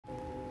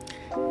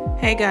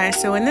Hey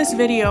guys, so in this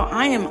video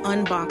I am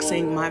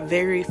unboxing my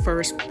very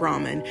first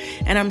Brahmin,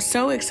 and I'm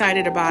so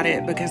excited about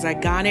it because I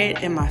got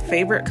it in my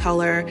favorite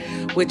color,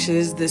 which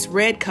is this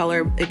red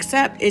color,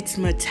 except it's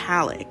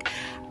metallic.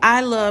 I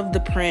love the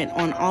print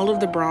on all of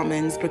the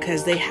Brahmins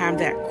because they have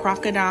that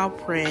crocodile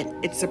print.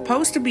 It's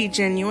supposed to be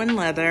genuine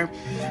leather.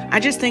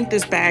 I just think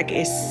this bag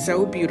is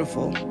so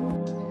beautiful.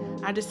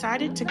 I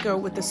decided to go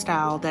with the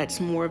style that's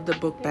more of the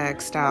book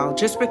bag style,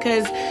 just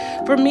because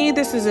for me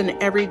this is an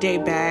everyday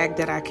bag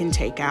that I can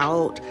take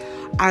out.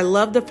 I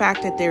love the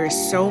fact that there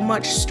is so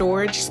much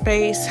storage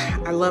space.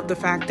 I love the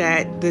fact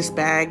that this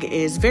bag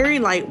is very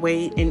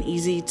lightweight and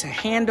easy to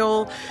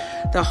handle.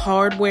 The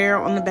hardware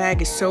on the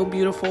bag is so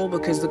beautiful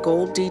because the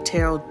gold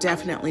detail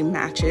definitely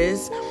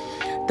matches.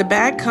 The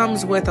bag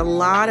comes with a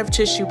lot of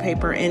tissue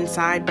paper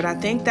inside, but I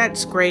think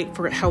that's great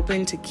for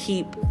helping to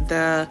keep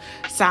the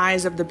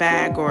size of the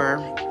bag, or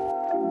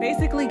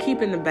basically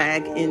keeping the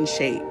bag in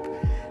shape.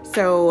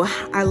 So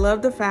I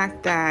love the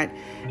fact that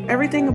everything